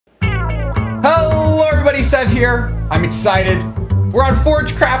everybody, Sev here. I'm excited. We're on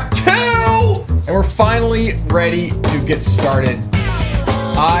ForgeCraft 2! And we're finally ready to get started.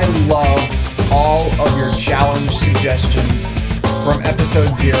 I love all of your challenge suggestions from episode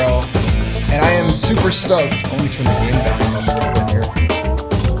 0. And I am super stoked. Let me turn the game down a little bit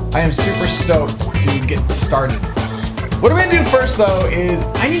here. I am super stoked to get started. What I'm going to do first, though, is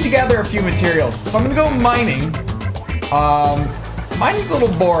I need to gather a few materials. So I'm going to go mining. Mining's a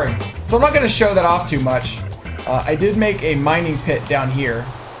little boring, so I'm not going to show that off too much. I did make a mining pit down here.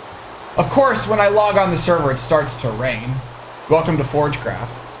 Of course, when I log on the server, it starts to rain. Welcome to ForgeCraft.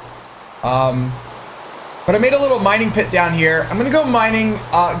 But I made a little mining pit down here. I'm going to go mining,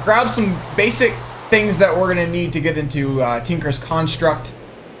 grab some basic things that we're going to need to get into Tinker's Construct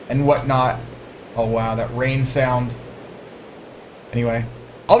and whatnot. Oh wow, that rain sound. Anyway,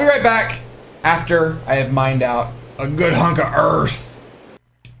 I'll be right back after I have mined out a good hunk of earth.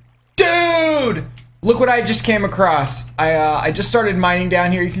 Dude! Look what I just came across. I just started mining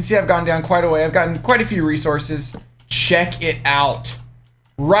down here. You can see I've gone down quite a way. I've gotten quite a few resources. Check it out.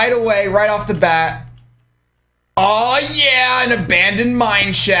 Right away, right off the bat. Oh yeah, an abandoned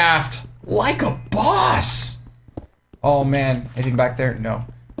mine shaft. Like a boss. Oh man, anything back there? No.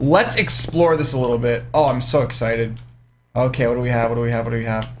 Let's explore this a little bit. Oh, I'm so excited. Okay, what do we have? What do we have? What do we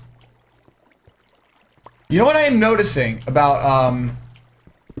have? You know what I am noticing about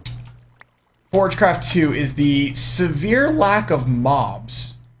ForgeCraft 2 is the severe lack of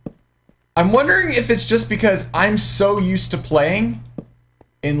mobs. I'm wondering if it's just because I'm so used to playing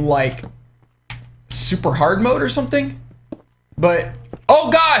in like super hard mode or something. But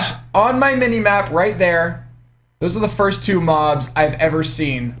oh gosh, on my mini map right there, those are the first 2 mobs I've ever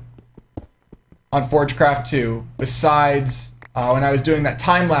seen on ForgeCraft 2. Besides when I was doing that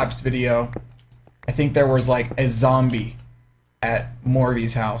time-lapse video, I think there was like a zombie at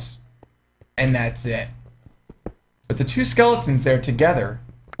Morvy's house. And that's it. But the 2 skeletons there together.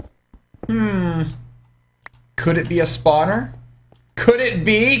 Could it be a spawner? Could it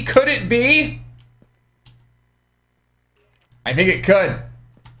be? Could it be? I think it could.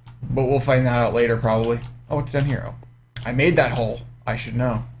 But we'll find that out later probably. Oh, what's down here? Oh, I made that hole. I should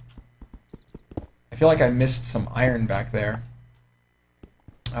know. I feel like I missed some iron back there.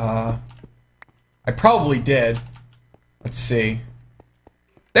 I probably did. Let's see.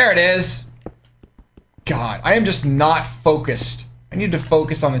 There it is. God, I am just not focused. I need to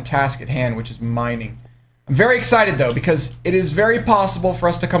focus on the task at hand, which is mining. I'm very excited, though, because it is very possible for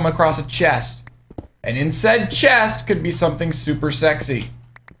us to come across a chest. And in said chest could be something super sexy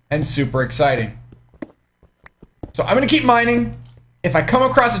and super exciting. So I'm going to keep mining. If I come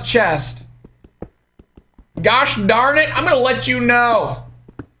across a chest, gosh darn it, I'm going to let you know.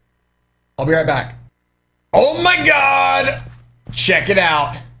 I'll be right back. Oh my god! Check it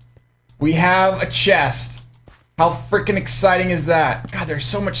out. We have a chest. How freaking exciting is that? God, there's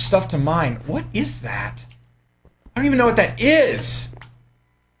so much stuff to mine. What is that? I don't even know what that is.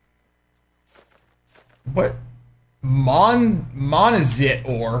 What? Monazite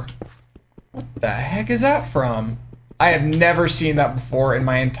ore? What the heck is that from? I have never seen that before in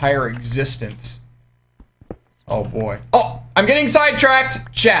my entire existence. Oh boy. Oh, I'm getting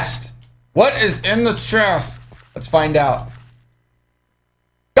sidetracked. Chest. What is in the chest? Let's find out.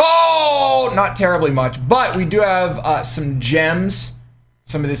 Oh, not terribly much, but we do have some gems,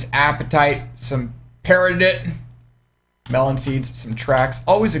 some of this apatite, some paradite, melon seeds, some tracks.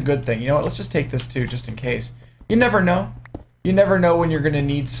 Always a good thing. You know what? Let's just take this too, just in case. You never know. You never know when you're gonna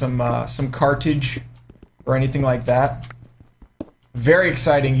need some cartage or anything like that. Very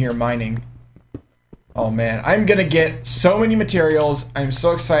exciting here mining. Oh man, I'm gonna get so many materials. I'm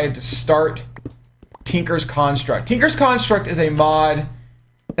so excited to start Tinker's Construct. Tinker's Construct is a mod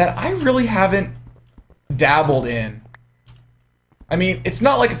that I really haven't dabbled in. I mean, it's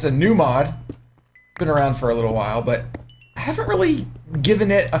not like it's a new mod. It's been around for a little while, but I haven't really given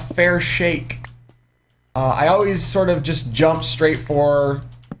it a fair shake. I always sort of just jump straight for,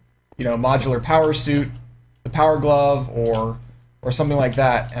 you know, modular power suit, the power glove, or something like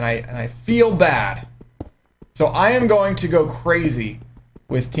that, and I feel bad. So I am going to go crazy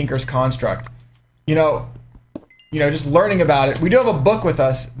with Tinker's Construct. You know, just learning about it. We do have a book with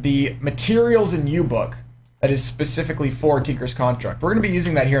us, the Materials in You book, that is specifically for Tinker's Construct. We're going to be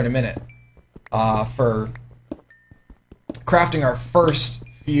using that here in a minute for crafting our first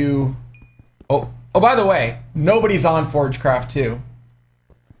few... Oh, by the way, nobody's on ForgeCraft 2.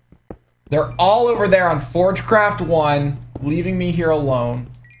 They're all over there on ForgeCraft 1, leaving me here alone.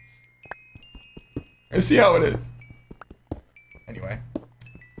 Let's see how it is. Anyway.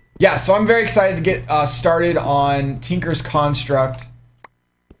 Yeah, so I'm very excited to get started on Tinker's Construct.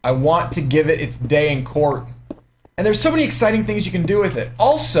 I want to give it its day in court. And there's so many exciting things you can do with it.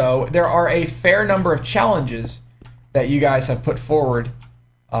 Also, there are a fair number of challenges that you guys have put forward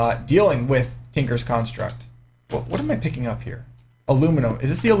dealing with Tinker's Construct. What am I picking up here? Aluminum. Is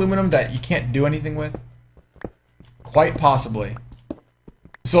this the aluminum that you can't do anything with? Quite possibly.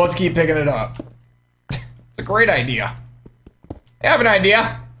 So let's keep picking it up. It's a great idea. I have an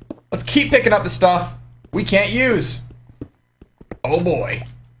idea. Let's keep picking up the stuff we can't use. Oh boy.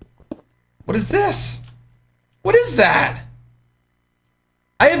 What is this? What is that?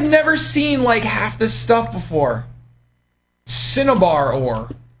 I have never seen like half this stuff before. Cinnabar ore.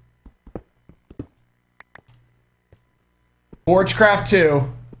 ForgeCraft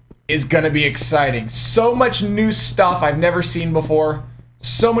 2 is gonna be exciting. So much new stuff I've never seen before.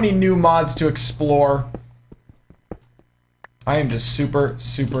 So many new mods to explore. I am just super,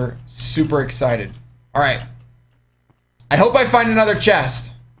 super, super excited. Alright. I hope I find another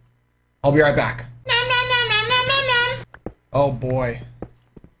chest. I'll be right back. Oh boy.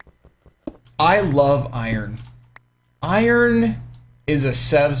 I love iron. Iron is a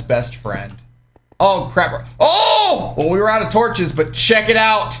Sev's best friend. Oh crap. Oh! Well, we were out of torches, but check it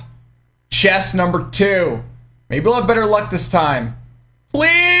out. Chest number 2. Maybe we'll have better luck this time.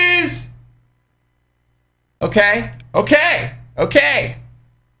 Please! Okay. Okay. Okay.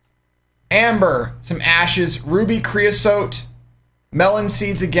 Amber. Some ashes. Ruby creosote. Melon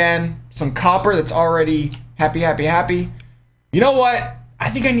seeds again. Some copper that's already happy. You know what? I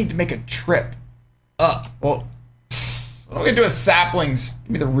think I need to make a trip up. Well, what am I gonna do with saplings?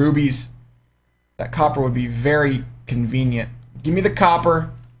 Give me the rubies. That copper would be very convenient. Give me the copper.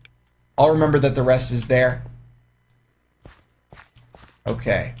 I'll remember that the rest is there.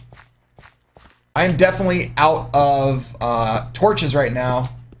 Okay. I am definitely out of torches right now.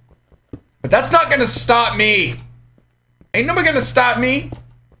 But that's not gonna stop me. Ain't nobody gonna stop me.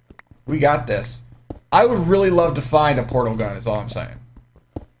 We got this. I would really love to find a portal gun, is all I'm saying.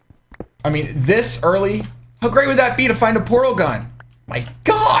 I mean, this early, how great would that be to find a portal gun? My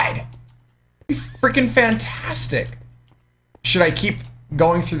God! It'd be freaking fantastic. Should I keep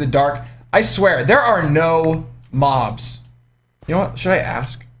going through the dark? I swear, there are no mobs. You know what? Should I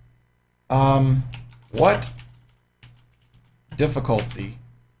ask? What difficulty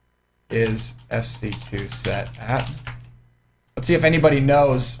is FC2 set at? Let's see if anybody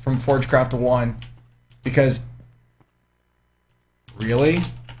knows from ForgeCraft 1. Because, really?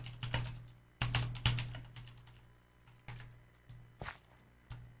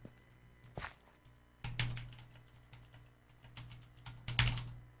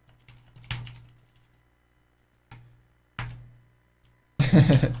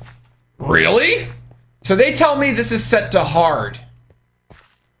 Really? So they tell me this is set to hard.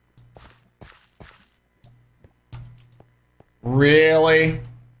 Really?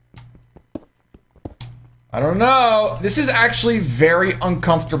 I don't know. This is actually very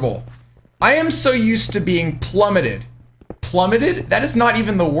uncomfortable. I am so used to being plummeted. Plummeted? That is not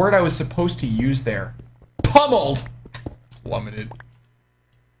even the word I was supposed to use there. Pummeled. Plummeted.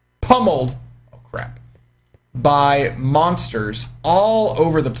 Pummeled. Oh, crap. By monsters all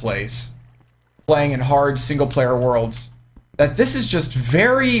over the place. Playing in hard single-player worlds. That this is just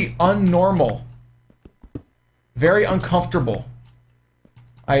very unnormal. Very uncomfortable.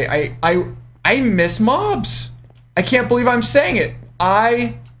 I miss mobs. I can't believe I'm saying it.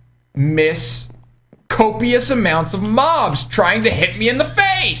 I miss copious amounts of mobs trying to hit me in the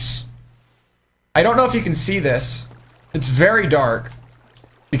face. I don't know if you can see this. It's very dark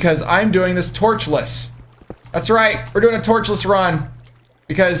because I'm doing this torchless. That's right. We're doing a torchless run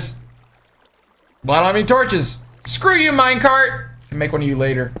because, well, I don't have any torches. Screw you, minecart. I'll make one of you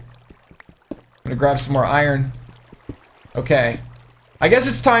later. I'm gonna grab some more iron. Okay. I guess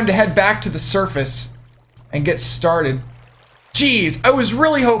it's time to head back to the surface and get started. Jeez, I was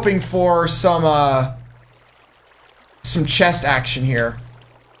really hoping for some chest action here.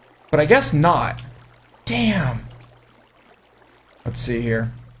 But I guess not. Damn. Let's see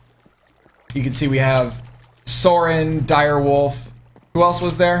here. You can see we have Soren, Direwolf. Who else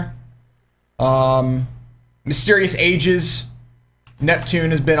was there? Mysterious Ages. Neptune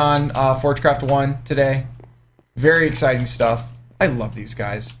has been on ForgeCraft 1 today. Very exciting stuff. I love these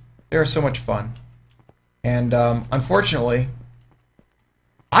guys. They are so much fun. And, unfortunately,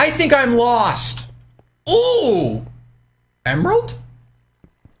 I think I'm lost. Ooh! Emerald?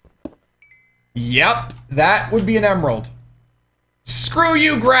 Yep, that would be an emerald. Screw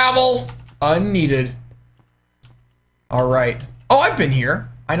you, gravel! Unneeded. Alright. Oh, I've been here.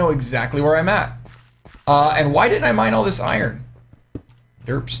 I know exactly where I'm at. And why didn't I mine all this iron?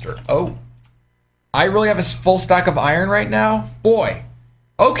 Derpster. Oh. I really have a full stack of iron right now? Boy.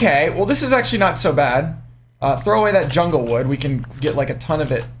 Okay, well this is actually not so bad. Throw away that jungle wood. We can get like a ton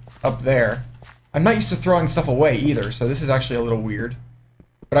of it up there. I'm not used to throwing stuff away either, so this is actually a little weird.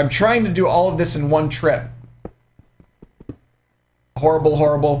 But I'm trying to do all of this in one trip. Horrible,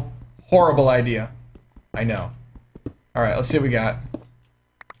 horrible, horrible idea. I know. Alright, let's see what we got.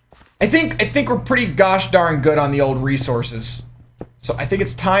 I think we're pretty gosh darn good on the old resources. So I think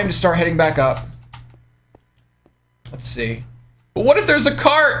it's time to start heading back up. Let's see. But what if there's a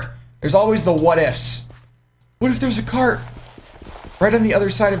cart? There's always the what ifs. What if there's a cart? Right on the other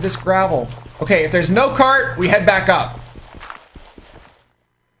side of this gravel. Okay, if there's no cart, we head back up.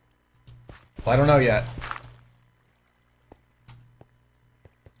 Well, I don't know yet.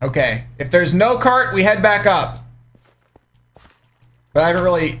 Okay, if there's no cart, we head back up. But I haven't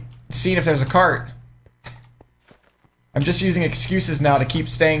really seen if there's a cart. I'm just using excuses now to keep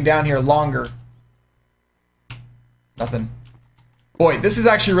staying down here longer. Nothing. Boy, this is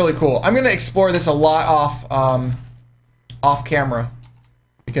actually really cool. I'm gonna explore this a lot off camera.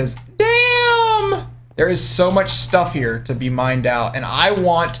 Because, damn! There is so much stuff here to be mined out, and I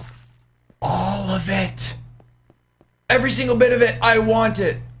want all of it. Every single bit of it, I want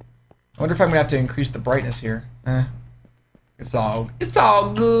it. I wonder if I'm gonna have to increase the brightness here. It's all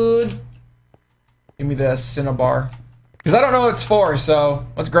good. Give me the cinnabar. Because I don't know what it's for, so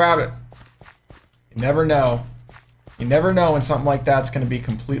let's grab it. You never know. You never know when something like that's gonna be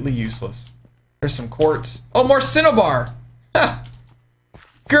completely useless. There's some quartz. Oh, more cinnabar! Ha!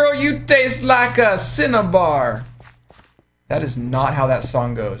 Girl, you taste like a cinnabar. That is not how that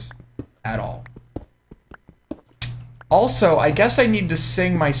song goes. At all. Also, I guess I need to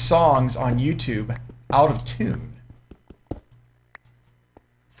sing my songs on YouTube out of tune.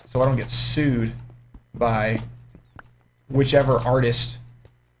 So I don't get sued by whichever artist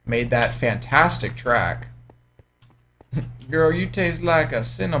made that fantastic track. Girl, you taste like a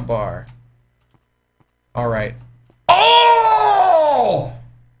cinnabar. Alright. Oh!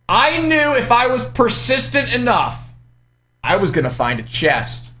 I knew if I was persistent enough, I was gonna find a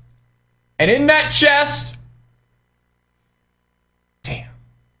chest. And in that chest... Damn.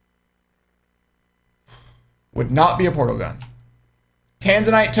 Would not be a portal gun.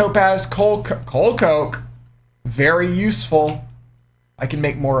 Tanzanite, topaz, coal coke. Very useful. I can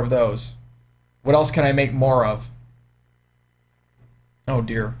make more of those. What else can I make more of? Oh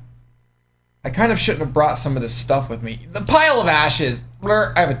dear. I kind of shouldn't have brought some of this stuff with me. The pile of ashes.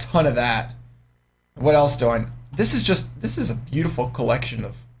 I have a ton of that. What else do I... This is a beautiful collection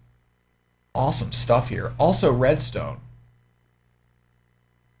of awesome stuff here. Also redstone.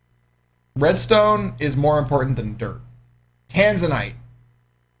 Redstone is more important than dirt. Tanzanite.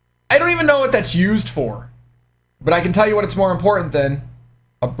 I don't even know what that's used for. But I can tell you what it's more important than.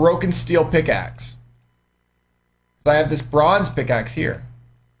 A broken steel pickaxe. So I have this bronze pickaxe here.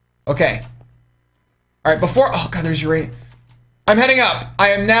 Okay. Alright, before... Oh god, there's uranium. I'm heading up. I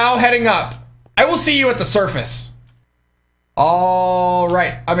am now heading up. I will see you at the surface.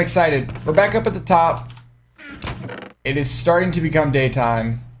 Alright, I'm excited. We're back up at the top. It is starting to become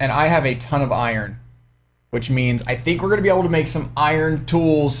daytime. And I have a ton of iron. Which means I think we're going to be able to make some iron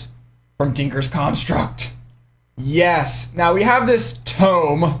tools from Tinker's Construct. Yes. Now we have this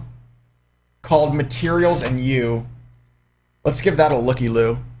tome called Materials and You. Let's give that a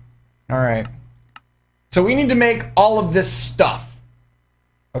looky-loo. Alright. So we need to make all of this stuff.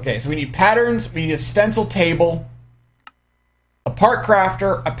 Okay, so we need patterns, we need a stencil table, a part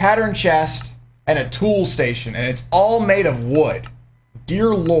crafter, a pattern chest, and a tool station. And it's all made of wood.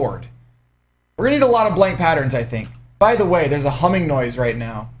 Dear Lord. We're going to need a lot of blank patterns, I think. By the way, there's a humming noise right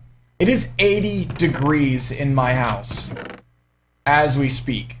now. It is 80 degrees in my house as we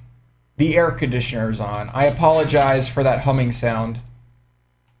speak. The air conditioner is on. I apologize for that humming sound.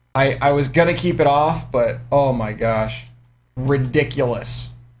 I was going to keep it off, but oh my gosh.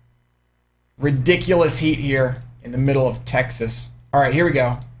 Ridiculous. Ridiculous heat here in the middle of Texas. Alright, here we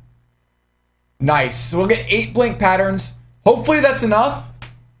go. Nice. So we'll get 8 blank patterns. Hopefully that's enough. I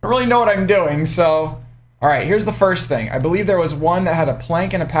don't really know what I'm doing, so... Alright, here's the first thing. I believe there was one that had a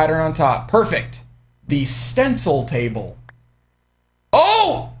plank and a pattern on top. Perfect. The stencil table.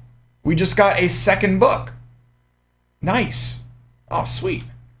 Oh! We just got a second book. Nice. Oh, sweet.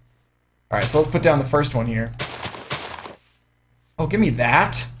 Alright, so let's put down the first one here. Oh, give me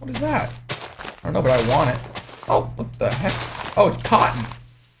that. What is that? I don't know, but I want it. Oh, what the heck? Oh, it's cotton.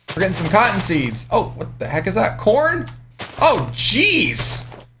 We're getting some cotton seeds. Oh, what the heck is that? Corn? Oh, jeez.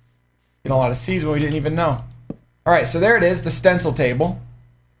 Getting a lot of seeds when we didn't even know. Alright, so there it is, the stencil table.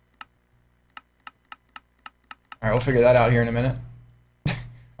 Alright, we'll figure that out here in a minute.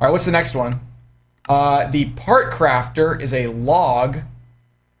 Alright, what's the next one? The part crafter is a log.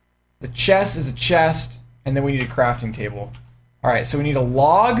 The chest is a chest, and then we need a crafting table. All right, so we need a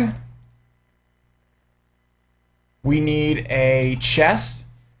log. We need a chest.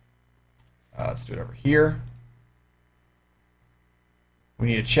 Let's do it over here. We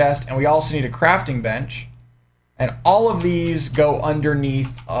need a chest, and we also need a crafting bench. And all of these go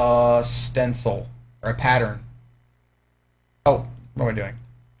underneath a stencil, or a pattern. Oh, what am I doing?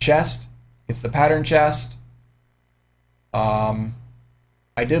 Chest. It's the pattern chest.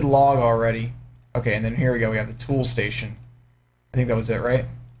 I did log already. Okay, and then here we go. We have the tool station. I think that was it, right?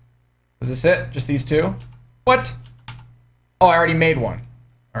 Was this it? Just these two? What? Oh, I already made one.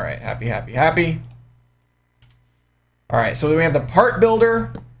 All right, happy, happy, happy. All right, so we have the part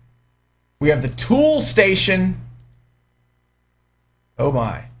builder. We have the tool station. Oh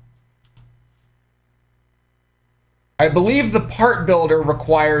my. I believe the part builder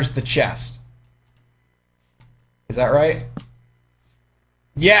requires the chest. Is that right?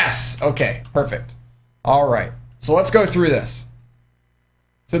 Yes. Okay, perfect. All right. So let's go through this.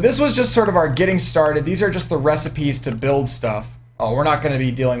 So this was just sort of our getting started. These are just the recipes to build stuff. Oh, we're not going to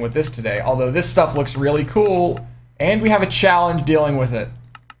be dealing with this today, although this stuff looks really cool, and we have a challenge dealing with it.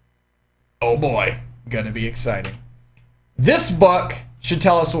 Oh boy, gonna be exciting. This book should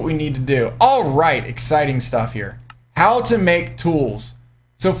tell us what we need to do. All right, exciting stuff here. How to make tools.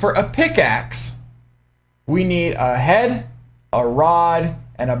 So for a pickaxe, we need a head, a rod,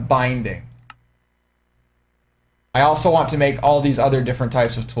 and a binding. I also want to make all these other different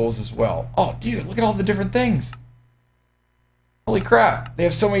types of tools as well. Oh, dude, look at all the different things. Holy crap, they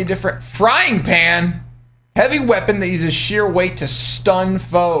have so many different... Frying pan! Heavy weapon that uses sheer weight to stun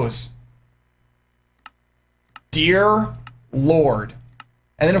foes. Dear Lord.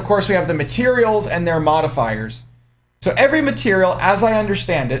 And then, of course, we have the materials and their modifiers. So every material, as I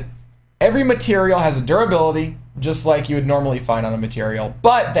understand it, every material has a durability, just like you would normally find on a material.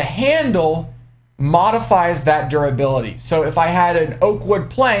 But the handle modifies that durability. So if I had an oak wood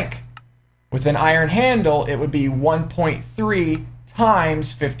plank with an iron handle, it would be 1.3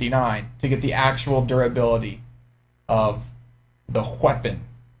 times 59 to get the actual durability of the weapon.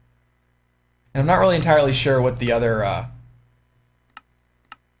 And I'm not really entirely sure what the other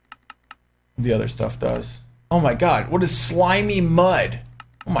stuff does. Oh my god, what is slimy mud?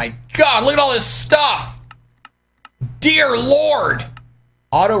 Oh my god, look at all this stuff! Dear Lord!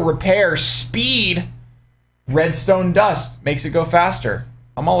 Auto repair, speed, redstone dust, makes it go faster.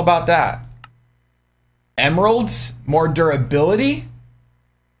 I'm all about that. Emeralds, more durability.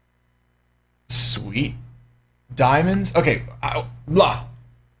 Sweet. Diamonds, okay, blah.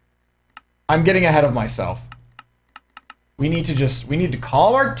 I'm getting ahead of myself. We need to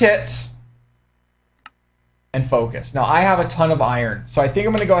calm our tits and focus. Now, I have a ton of iron, so I think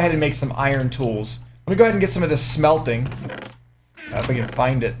I'm going to go ahead and make some iron tools. Let me go ahead and get some of this smelting. If I can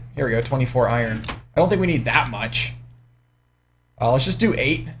find it. Here we go, 24 iron. I don't think we need that much. Let's just do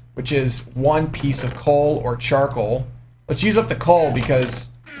 8, which is 1 piece of coal or charcoal. Let's use up the coal because,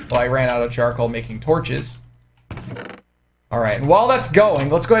 well, I ran out of charcoal making torches. Alright, and while that's going,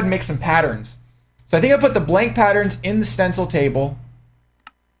 let's go ahead and make some patterns. So I think I put the blank patterns in the stencil table.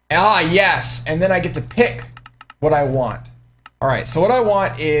 Ah, yes! And then I get to pick what I want. Alright, so what I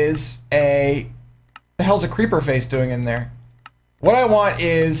want is a... What the hell's a creeper face doing in there? What I want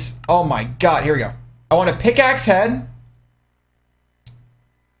is... Oh my god, here we go. I want a pickaxe head.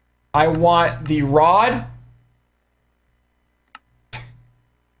 I want the rod.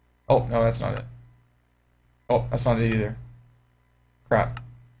 Oh, no, that's not it. Oh, that's not it either. Crap.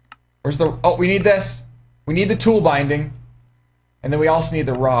 Where's the... Oh, we need this. We need the tool binding. And then we also need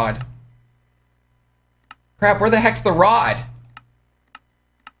the rod. Crap, where the heck's the rod?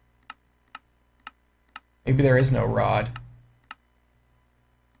 Maybe there is no rod.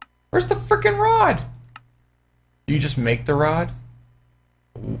 Where's the frickin' rod? Do you just make the rod?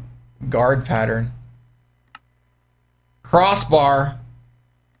 Guard pattern. Crossbar.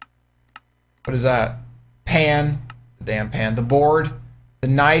 What is that? Pan. The damn pan. The board. The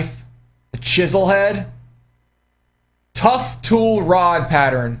knife. The chisel head. Tough tool rod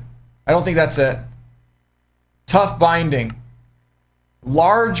pattern. I don't think that's it. Tough binding.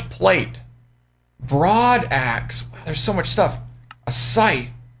 Large plate. Broad axe. Wow, there's so much stuff. A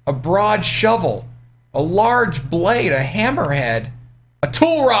scythe. A broad shovel. A large blade. A hammerhead. A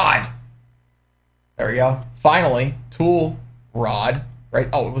tool rod. There we go. Finally. Tool rod. Right?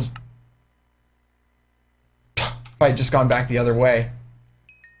 Oh, it was... If I had just gone back the other way,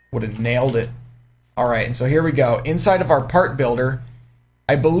 would have nailed it. Alright, and so here we go. Inside of our part builder,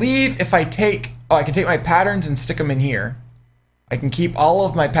 I believe if I take... Oh, I can take my patterns and stick them in here. I can keep all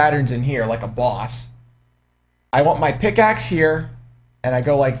of my patterns in here like a boss. I want my pickaxe here. And I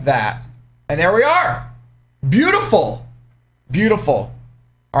go like that. And there we are. Beautiful. Beautiful.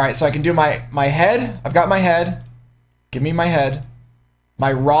 All right, so I can do my head. I've got my head. Give me my head.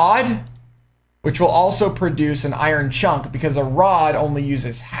 My rod, which will also produce an iron chunk because a rod only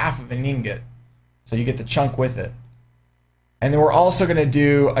uses half of an ingot. So you get the chunk with it. And then we're also going to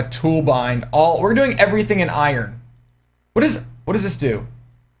do a tool bind. We're doing everything in iron. What does this do?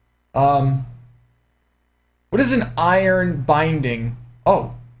 What is an iron binding?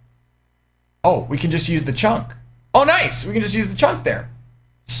 Oh, we can just use the chunk. Oh, nice. We can just use the chunk there.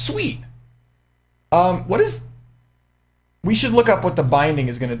 Sweet. We should look up what the binding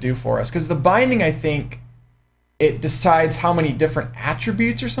is going to do for us, because the binding, I think, it decides how many different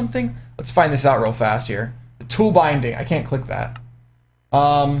attributes or something. Let's find this out real fast here. The tool binding. I can't click that.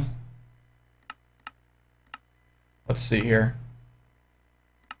 Let's see here.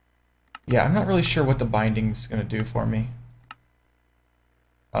 Yeah, I'm not really sure what the binding is going to do for me.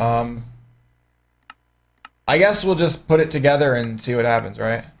 I guess we'll just put it together and see what happens,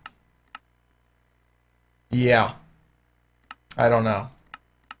 right? Yeah. I don't know.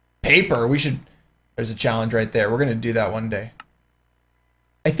 Paper, there's a challenge right there. We're going to do that one day.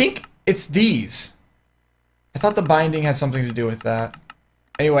 I think it's these. I thought the binding had something to do with that.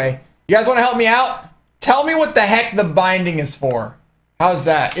 Anyway, you guys want to help me out? Tell me what the heck the binding is for. How's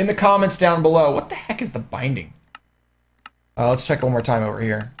that? In the comments down below. What the heck is the binding? Let's check one more time over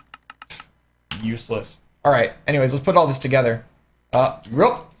here. Useless. Alright, anyways, let's put all this together.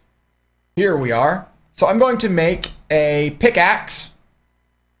 Here we are. So I'm going to make a pickaxe.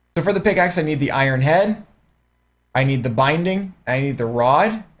 So for the pickaxe, I need the iron head. I need the binding. I need the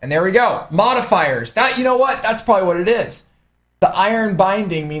rod. And there we go. Modifiers. That, you know what? That's probably what it is. The iron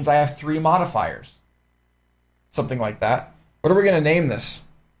binding means I have 3 modifiers. Something like that. What are we going to name this?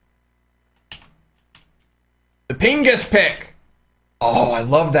 The Pingus Pick. Oh, I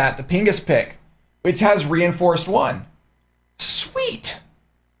love that. The Pingus Pick. Which has reinforced 1. Sweet.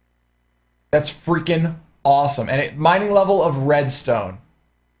 That's freaking awesome. And mining level of redstone.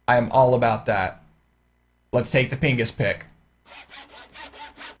 I am all about that. Let's take the Pingus Pick.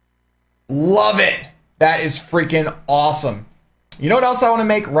 Love it. That is freaking awesome. You know what else I want to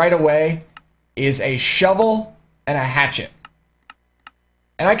make right away? Is a shovel and a hatchet.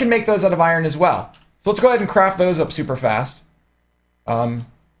 And I can make those out of iron as well. So let's go ahead and craft those up super fast.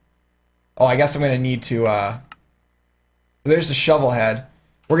 Oh, I guess I'm going to need to... So there's the shovel head.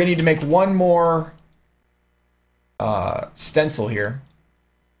 We're going to need to make one more stencil here.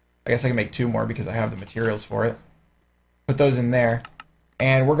 I guess I can make 2 more because I have the materials for it. Put those in there.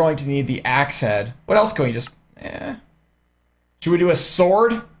 And we're going to need the axe head. What else can we just... Should we do a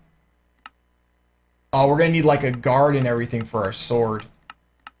sword? Oh, we're going to need like a guard and everything for our sword.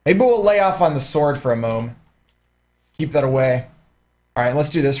 Maybe we'll lay off on the sword for a moment. Keep that away. Alright, let's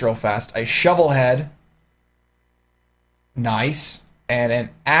do this real fast. A shovel head. Nice. And an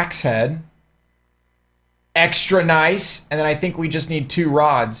axe head. Extra nice. And then I think we just need 2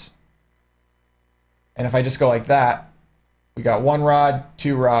 rods. And if I just go like that, we got 1 rod,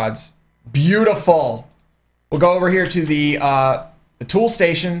 2 rods. Beautiful. We'll go over here to the tool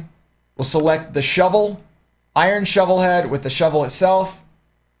station. We'll select the shovel, iron shovel head with the shovel itself.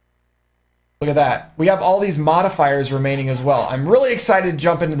 Look at that. We have all these modifiers remaining as well. I'm really excited to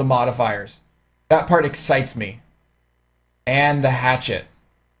jump into the modifiers. That part excites me. And the hatchet.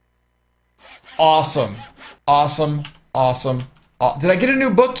 Awesome. Awesome. Awesome. Did I get a new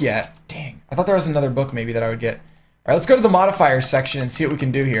book yet? Dang. I thought there was another book maybe that I would get. Alright, let's go to the modifiers section and see what we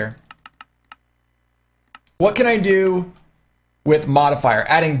can do here. What can I do with modifier?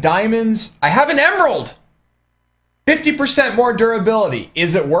 Adding diamonds. I have an emerald! 50% more durability.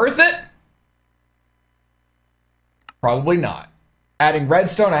 Is it worth it? Probably not. Adding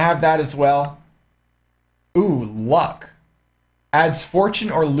redstone. I have that as well. Ooh, luck. Adds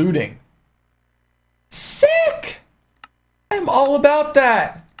fortune or looting. Sick! I'm all about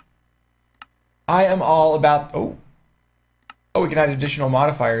that. I am all about... Oh, we can add additional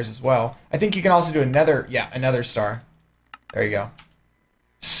modifiers as well. I think you can also do another... Yeah, another star. There you go.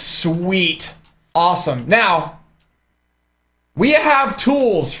 Sweet. Awesome. Now, we have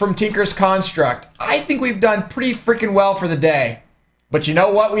tools from Tinker's Construct. I think we've done pretty freaking well for the day. But you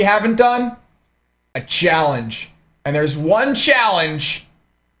know what we haven't done? A challenge. And there's one challenge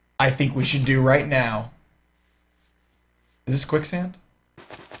I think we should do right now. Is this quicksand?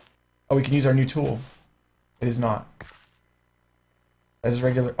 Oh, we can use our new tool. It is not. That is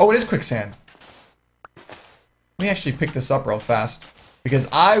regular. Oh, it is quicksand. Let me actually pick this up real fast, because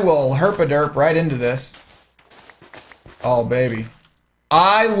I will herp-a-derp right into this. Oh, baby.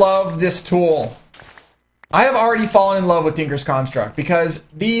 I love this tool. I have already fallen in love with Tinker's Construct because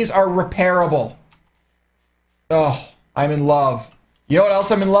these are repairable. Oh, I'm in love. You know what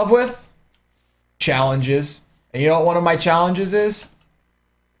else I'm in love with? Challenges. And you know what one of my challenges is?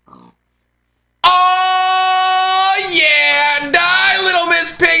 Oh, yeah! Die, little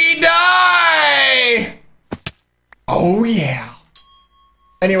Miss Piggy, die! Oh, yeah.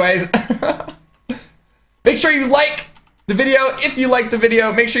 Anyways, make sure you like the video. If you like the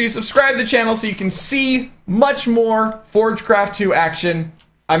video, make sure you subscribe to the channel so you can see much more ForgeCraft 2 action.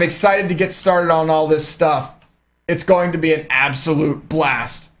 I'm excited to get started on all this stuff. It's going to be an absolute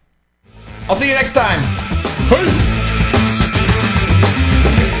blast. I'll see you next time. Peace!